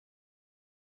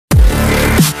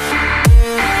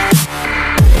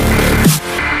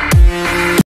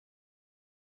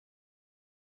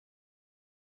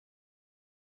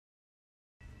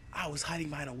I was hiding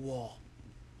behind a wall.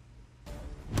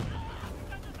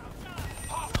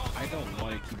 I don't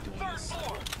want to keep doing this.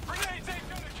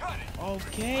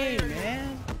 Okay,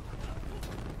 man.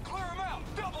 Clear them out.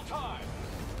 Double time.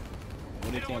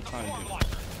 What do you think I'm trying to do?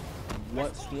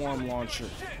 What swarm launcher?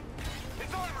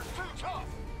 His armor's too tough.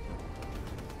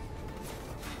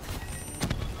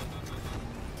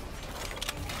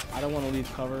 I don't want to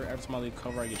leave cover. Every time I leave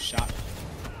cover, I get shot.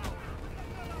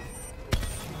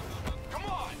 Come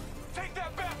on, take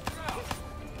that bastard out.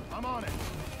 I'm on it.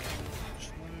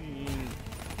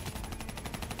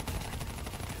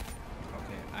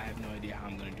 Okay, I have no idea how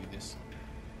I'm gonna do this.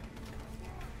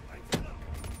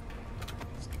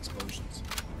 Explosions.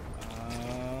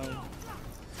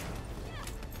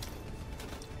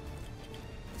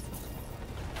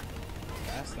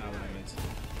 That's not what I meant to do.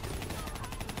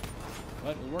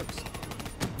 But it works.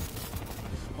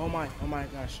 Oh my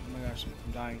gosh,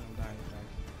 I'm dying.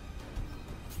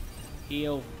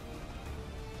 Heal.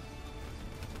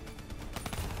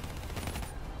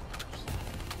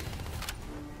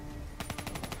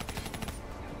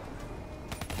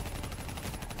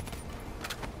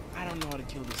 I don't know how to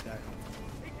kill this guy.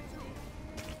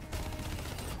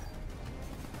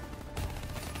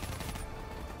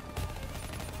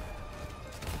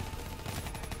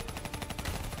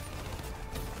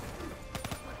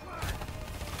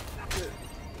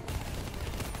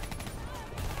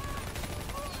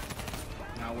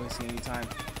 Not wasting any time.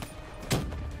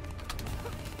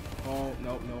 Oh,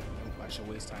 nope. I should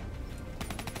waste time.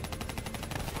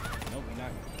 Nope, you're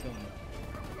not killing me.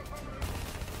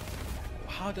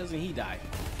 How doesn't he die?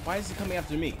 Why is he coming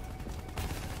after me?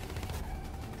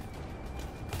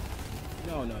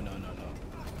 No. Oh, no.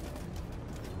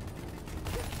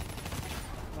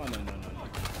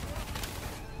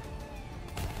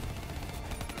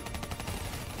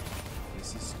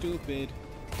 This is stupid.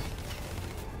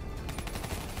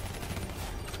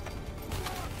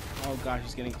 Oh gosh,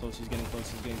 he's getting close. I'm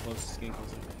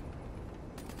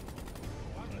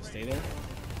gonna stay there.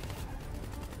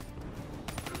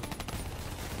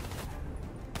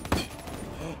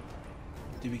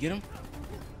 Did we get him?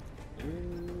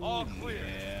 Ooh, All clear.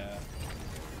 Yeah.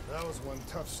 That was one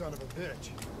tough son of a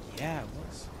bitch. Yeah, it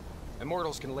was.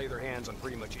 Immortals can lay their hands on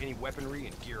pretty much any weaponry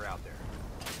and gear out there.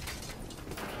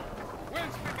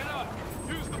 Wind's picking up.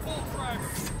 Use the bolt driver.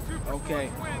 Okay.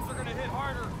 Supersonic winds are gonna hit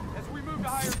harder as we move to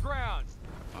higher ground.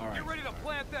 All right. Get ready to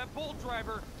plant that bolt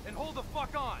driver and hold the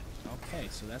fuck on. Okay,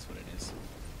 so that's what it is.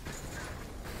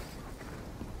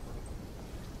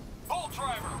 Bolt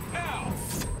driver, now!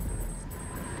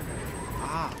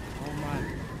 Ah, oh my.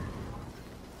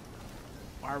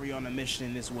 Why are we on a mission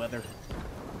in this weather?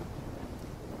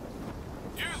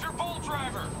 Use your bolt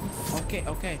driver!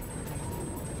 Okay.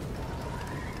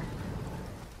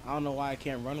 I don't know why I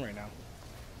can't run right now.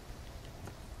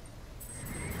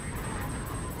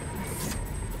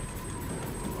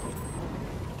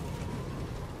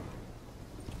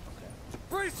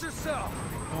 Brace yourself!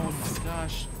 Oh my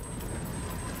gosh.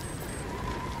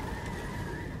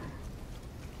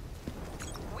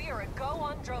 We are a go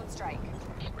on drone strike.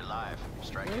 We're live.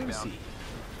 Strike Where is inbound. he?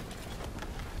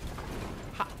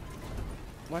 Ha!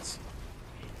 What?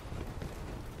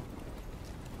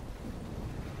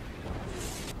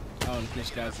 Oh, in case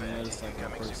you guys didn't notice, like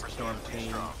my first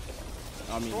campaign,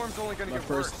 I mean, Storm's only gonna my get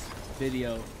first worse.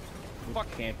 video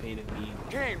with campaign of me.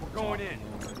 Kane, we're going in.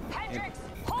 Hendricks,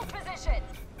 hold position.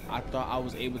 I thought I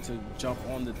was able to jump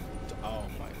on the. Oh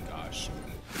my gosh!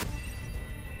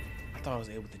 I thought I was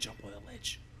able to jump on the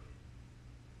ledge.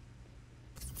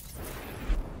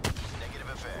 Negative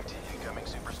effect. Incoming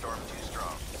superstorm too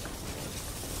strong.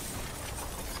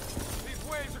 These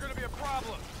waves are gonna be a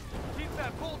problem. Keep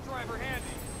that bolt driver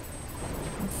handy.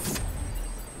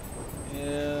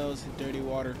 Yeah, let's hit dirty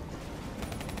water.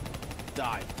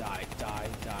 Die.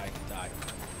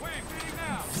 Wait, getting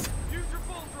now. Use your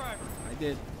bolt driver. I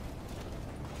did.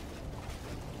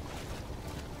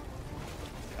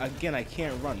 Again, I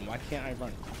can't run. Why can't I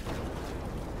run?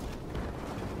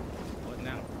 What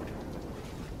now?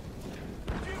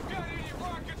 If you've got any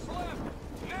rockets left,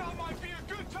 now might be a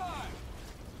good time.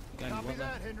 Got any Copy what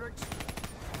that, left? Hendricks.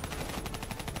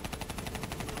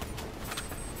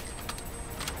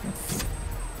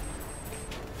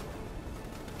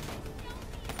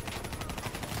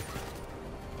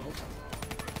 Oh.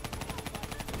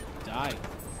 Die.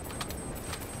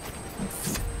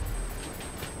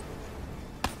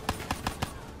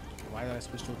 Why did I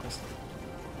switch to a pistol?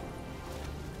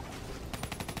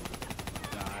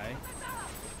 Die.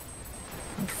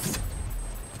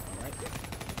 Alright.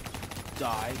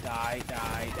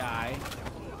 Die.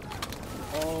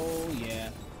 Oh, yeah.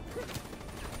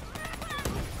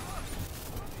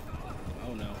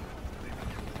 Oh no.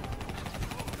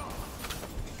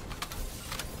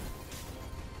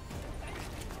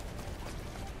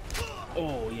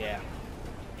 Oh yeah.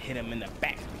 Hit him in the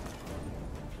back.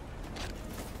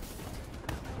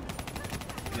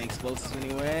 Any explosives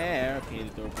anywhere? Okay,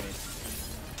 the door page.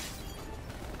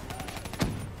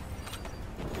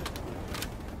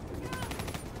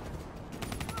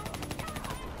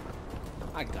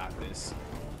 I got this.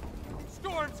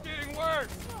 Storm's getting worse.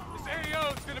 This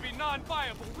AO is gonna be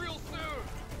non-viable real soon.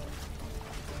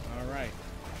 Alright.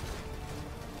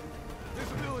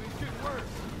 Visibility's getting worse.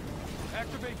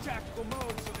 Activate tactical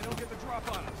mode so they don't get the drop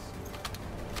on us.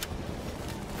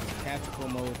 Tactical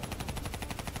mode.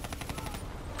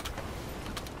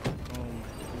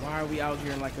 Why are we out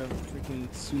here in like a freaking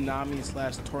tsunami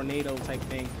slash tornado type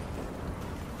thing?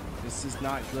 This is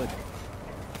not good.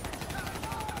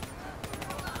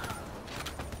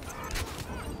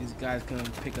 These guys gonna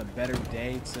pick a better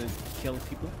day to kill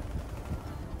people.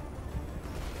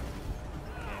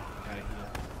 Yeah, gotta heal.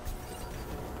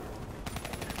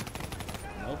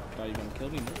 Nope, thought you were gonna kill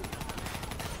me. Nope.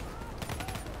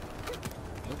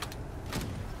 Nope.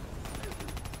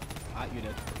 Hot, you're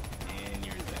dead. And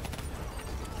you're dead.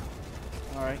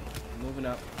 Alright, moving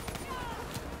up.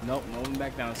 Nope, moving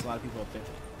back down. There's a lot of people up there.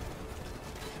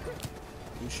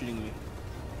 Who's shooting me?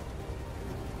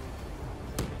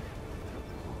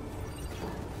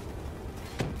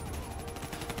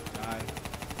 Die.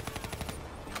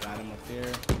 Got him up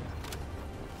there.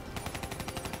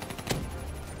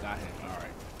 Got him.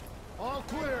 Alright. All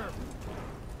clear.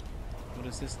 What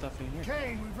is this stuff in here?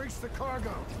 Kane, we've reached the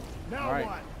cargo. Now All right.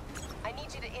 what? I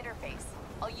need you to interface.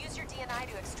 I'll use your DNI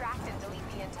to extract and delete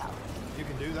the intel. You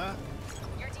can do that?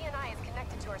 Your DNI is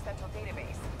connected to our central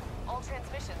database. All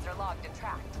transmissions are logged and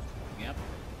tracked. Yep.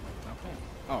 Okay.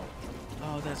 Oh.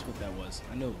 Oh, that's what that was.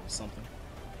 I knew it was something.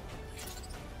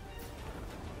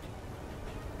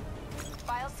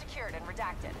 Files secured and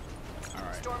redacted.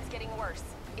 Alright. Storm's getting worse.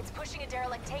 It's pushing a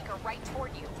derelict tanker right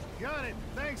toward you. Got it.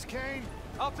 Thanks, Kane.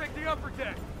 I'll take the upper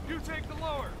deck. You take the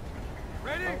lower.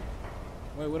 Ready? Oh.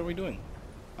 Wait, what are we doing?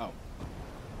 Oh.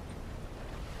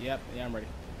 Yep, yeah, I'm ready.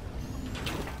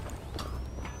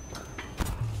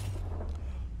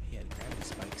 He had gravity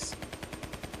spikes.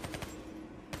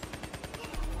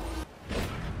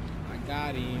 I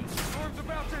got him. Storm's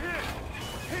about to hit.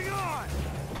 Hang on.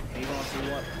 Hang on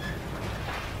to what?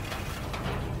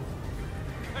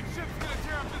 That ship's gonna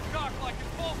tear up this dock like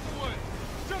it's balsa wood.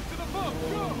 Jump to the boat. Oh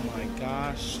Go. my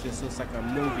gosh, this looks like a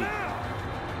movie.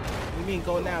 What do you mean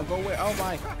go now? Go where? Oh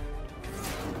my.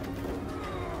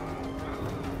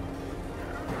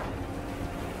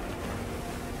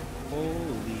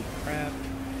 Holy crap.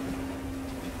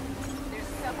 There's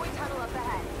a subway tunnel up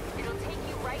ahead. It'll take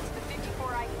you right to the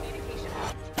 54I communication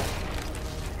hub.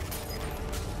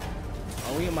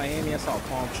 Are we in Miami? I saw a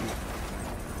palm tree.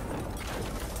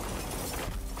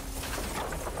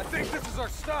 I think this is our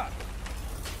stop.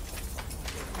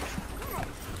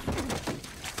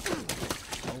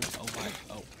 Oh my.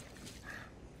 Oh.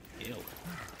 Ew.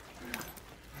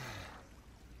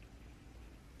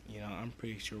 You know, I'm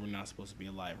pretty sure we're not supposed to be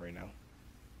alive right now.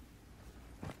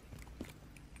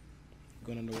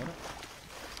 Going underwater?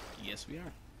 Yes, we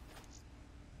are.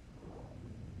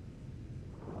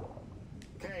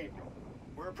 Kane,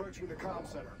 we're approaching the comm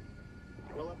center.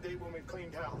 We'll update when we've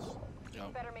cleaned house. Oh.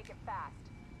 Better make it fast.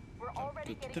 We're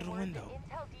already Get getting through the word that window.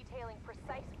 intel detailing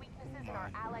precise weaknesses in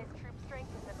our my. allies' troop strength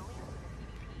has been leaked to the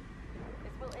CDP.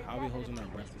 This will How are we holding our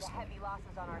inevitably breath lead this to time? heavy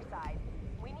losses on our side.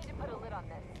 We need to put a lid on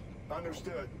this.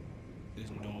 Understood. There's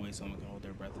no way someone can hold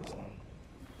their breath this long.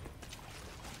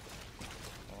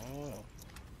 Oh.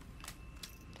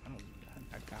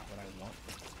 I got what I want.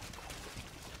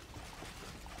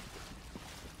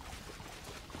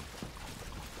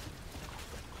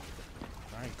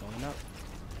 Alright, going up.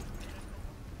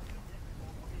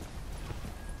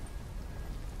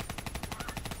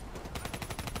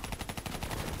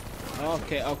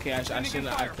 Okay, I shouldn't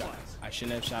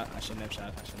have shot. I shouldn't have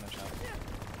shot.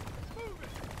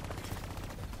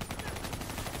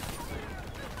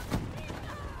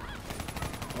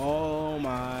 Oh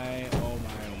my.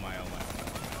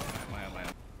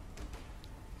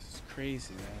 This is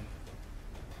crazy, man.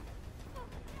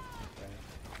 Okay.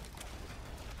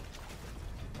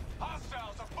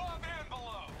 Hostiles above and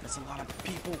below. That's a lot of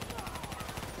people.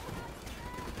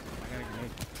 I got a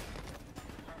grenade.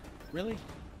 Really?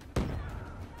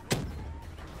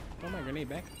 Throw my grenade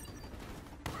back.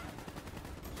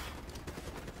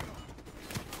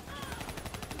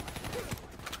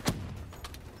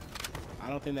 I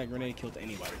don't think that grenade killed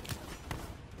anybody.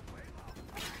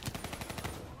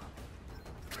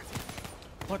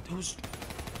 What? Who's...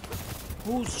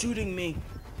 Who's shooting me?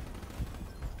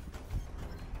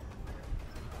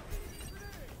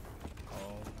 Oh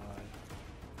my.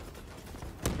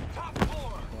 Top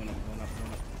floor. Going up, going up,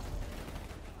 going up.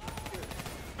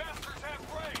 Bastards have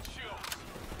raid shields.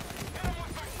 Hit 'em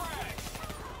with my frags.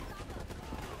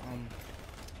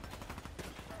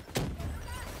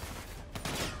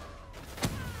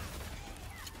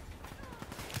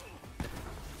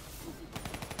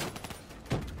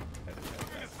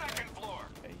 The second floor.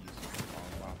 Hey,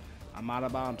 wow. I'm out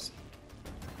of bombs.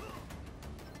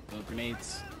 No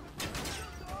grenades.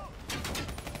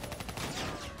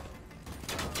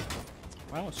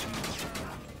 Why don't you?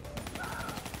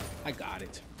 I got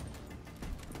it.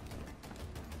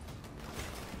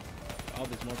 Oh,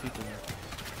 there's more people here.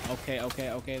 Okay, okay,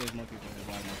 okay. There's more people. There's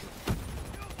a lot more people.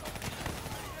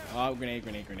 Oh, grenade,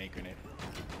 grenade, grenade, grenade.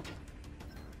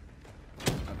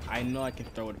 I know I can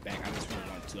throw it back. I just don't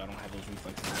want to. I don't have those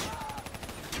reflexes.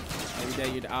 Are you there?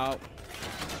 You're out.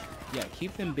 Yeah,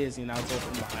 keep them busy and I'll go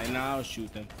from behind and I'll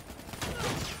shoot them.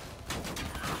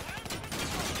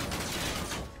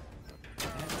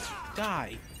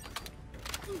 Die.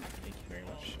 Thank you very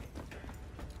much.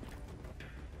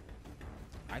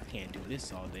 I can't do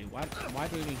this all day. Why do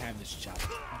I even have this job?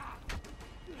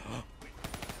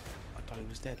 I thought he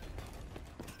was dead.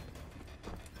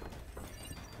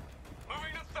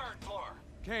 Moving to third floor.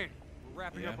 Kane, we're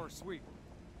wrapping up Yeah. our sweep.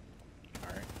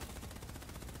 Alright.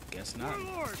 Guess not. Good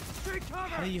Lord, take How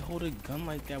cover! do you hold a gun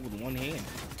like that with one hand?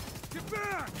 Get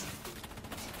back!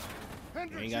 You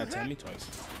Hendricks, ain't gotta you tell hit? me twice.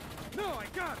 No, I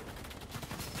got it!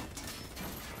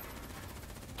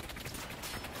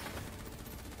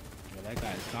 Well, that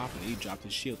guy is confident. He dropped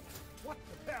his shield. What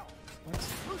the hell? What?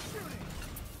 Who's shooting?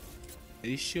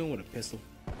 He's shooting with a pistol.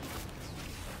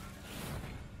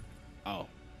 Oh.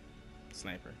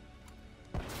 Sniper.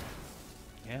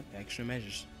 Yep, extra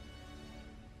measures.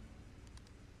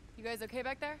 You guys okay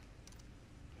back there?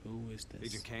 Who is this?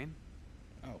 Agent Kane?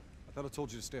 Oh. I thought I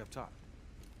told you to stay up top.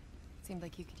 Seemed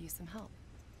like you could use some help.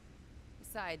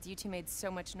 Besides, you two made so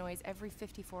much noise, every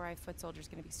 54i foot soldier's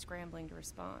gonna be scrambling to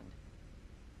respond.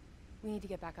 We need to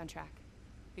get back on track.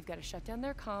 We've got to shut down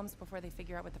their comms before they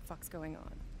figure out what the fuck's going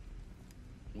on.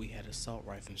 We had assault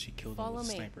rifle and she killed them Follow with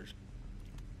me. snipers.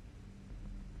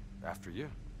 After you.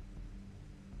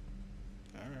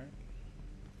 Alright.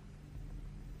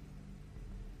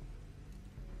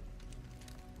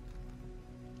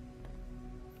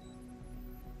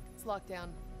 It's locked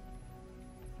down.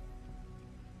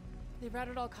 They've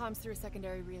routed all comms through a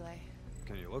secondary relay.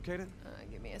 Can you locate it?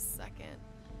 Give me a second.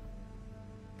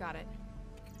 Got it.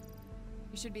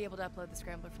 You should be able to upload the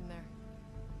scrambler from there.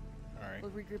 Alright.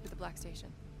 We'll regroup at the Black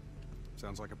Station.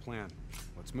 Sounds like a plan.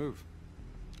 Let's move.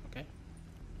 Okay.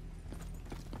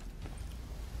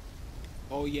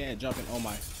 Oh yeah, jumping. Oh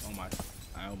my. Oh my.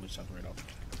 I almost jumped right off.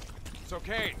 So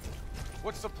Kane,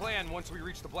 what's the plan once we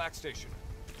reach the Black Station?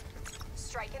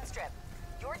 Strike and strip.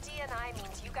 Your DNI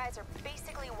means you guys are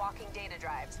basically walking data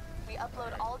drives. We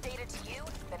upload all data to you,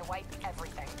 then wipe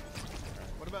everything.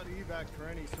 What about evac for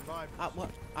any survivors? What?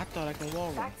 I thought I can wall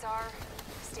run. Facts are,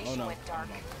 the station no. went dark.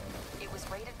 Oh, no. It was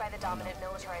raided by the dominant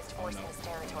militarized force no. in this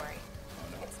territory.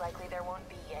 Oh, no. It's likely there won't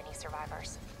be any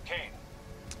survivors. Kane,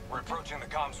 we're approaching the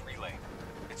comms relay.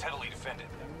 It's heavily defended.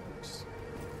 That works.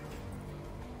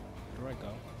 Where do I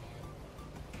go?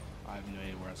 I have no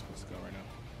idea where I'm supposed to go right now.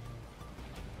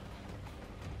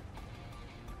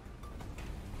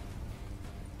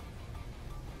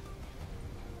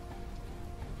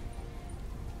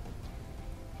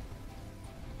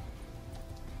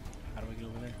 How do I get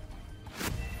over there?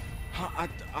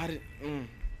 I didn't.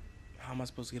 How am I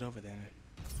supposed to get over there?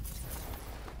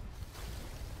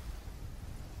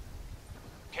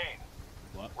 Kane,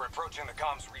 What? we're approaching the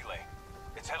comms relay.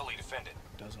 It's heavily defended.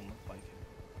 Doesn't look like it.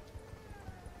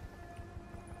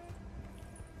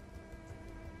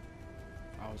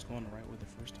 I was going the right way the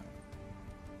first time.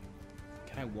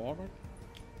 Can I wall run?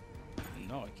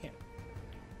 No, I can't.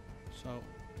 So,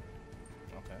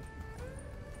 okay.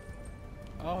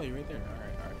 Oh, you're right there. All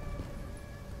right.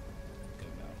 Good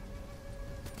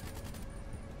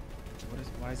now.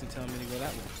 Why is it telling me to go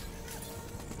that way?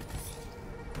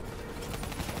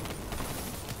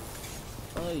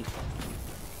 Hey.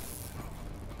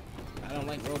 I don't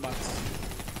like robots.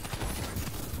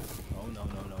 Oh no.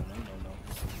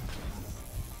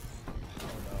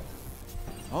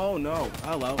 Oh no.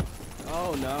 Hello.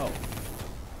 Oh no.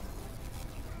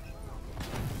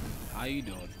 How you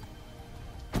doing?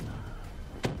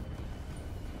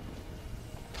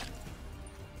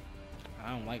 I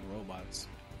don't like robots.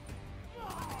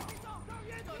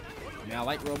 I mean, I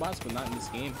like robots, but not in this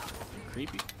game. They're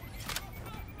creepy.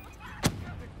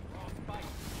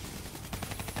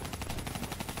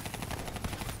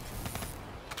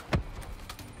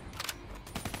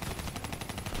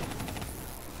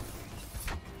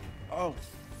 Oh.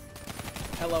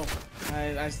 Hello.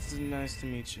 Hi, nice to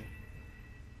meet you.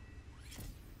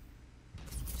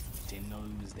 Didn't know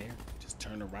he was there. Just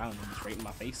turned around and he was right in my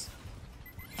face.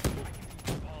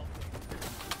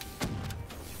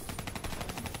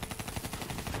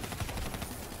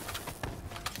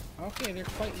 Okay, they're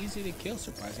quite easy to kill,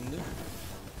 surprisingly.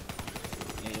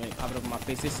 Yeah, you ain't popping up in my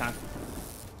face this time.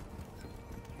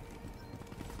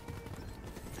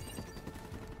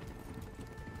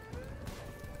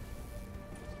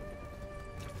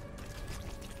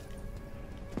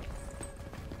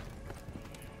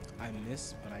 I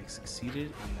missed, but I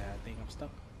succeeded, and I think I'm stuck.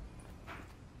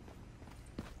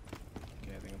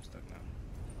 Okay, I think I'm stuck now.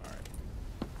 Alright.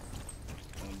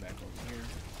 Going back over here.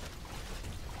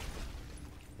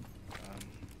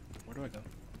 Where do I go?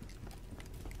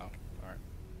 Oh, alright.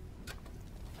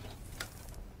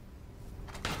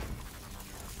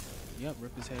 Yep,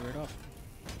 rip his head right off.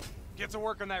 Get to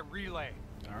work on that relay.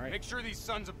 Alright. Make sure these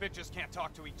sons of bitches can't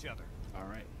talk to each other.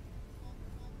 Alright.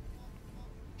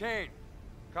 Kane,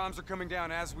 comms are coming down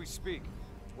as we speak.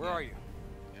 Where are you?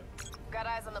 Yep. Got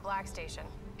eyes on the Black Station.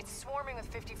 It's swarming with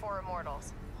 54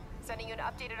 immortals. Sending you an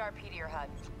updated RP to your HUD.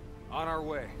 On our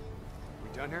way. We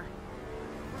done here?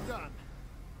 We're done.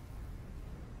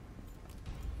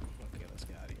 Okay, let's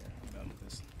get out of here. I'm done with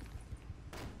this.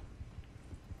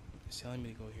 It's telling me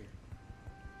to go here.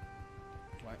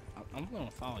 Why? I'm gonna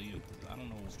follow you. I don't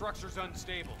know. Structure's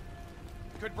unstable.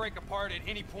 Could break apart at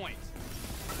any point.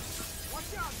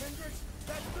 Watch out, Hendricks!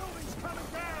 That building's coming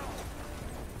down!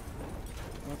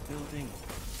 What building?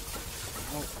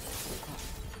 Oh.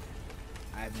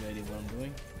 I have no idea what I'm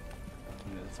doing.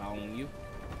 I'm just following you.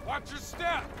 Watch your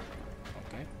step!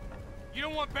 Okay. You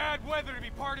don't want bad weather to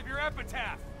be part of your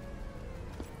epitaph!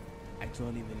 I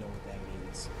don't even know what that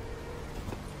means.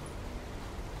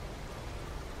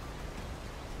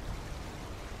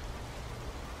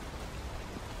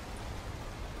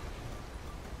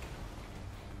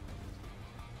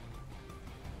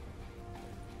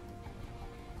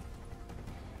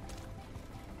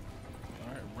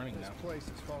 Alright, I'm running This now. place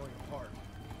is falling apart.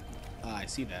 I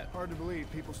see that. Hard to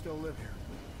believe people still live here.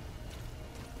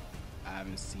 I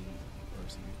haven't seen a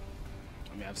person.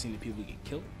 I mean, I've seen the people get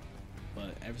killed,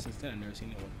 but ever since then, I've never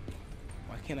seen anyone.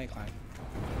 Why can't I climb?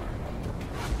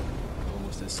 What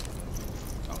was this?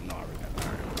 Oh no, I already got it.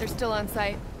 Alright. They're still on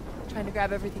site, trying to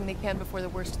grab everything they can before the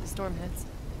worst of the storm hits.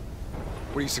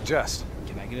 What do you suggest?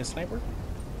 Can I get a sniper?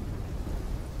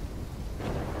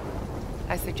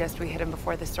 I suggest we hit them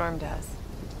before the storm does.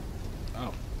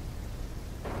 Oh.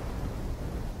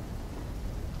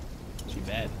 Too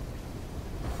bad.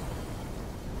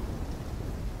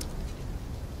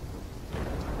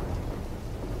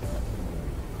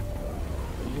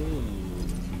 Ooh.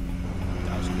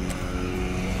 That was cool.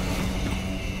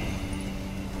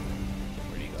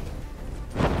 Where'd he go?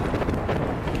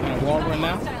 Can I wall run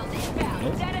now?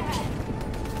 Nope.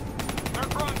 Their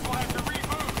fronts will have to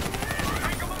reboot!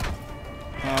 Take them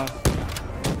out!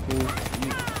 Cool.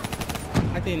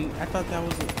 I thought that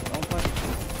was a on fire.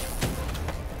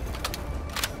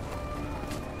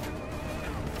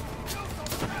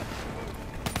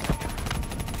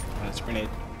 That's a grenade.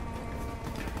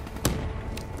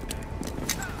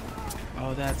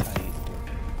 Oh, that's how you.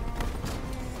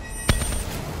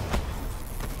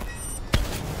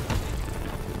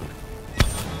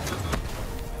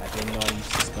 I didn't know I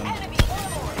used this gun. I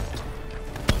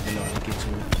didn't know how to get to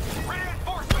it.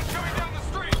 Reinforcements coming down the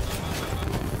street!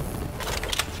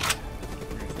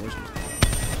 Reinforcements.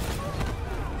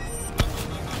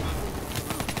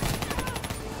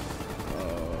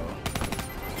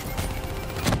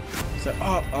 So,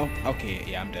 oh, okay,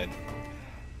 yeah, I'm dead.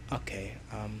 Okay,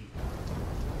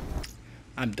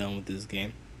 I'm done with this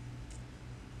game.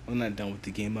 I'm not done with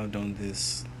the game, I'm done with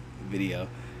this video.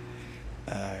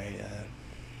 Alright,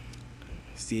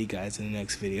 see you guys in the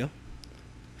next video.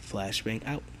 Flashbang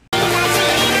out.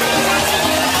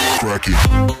 Crack it.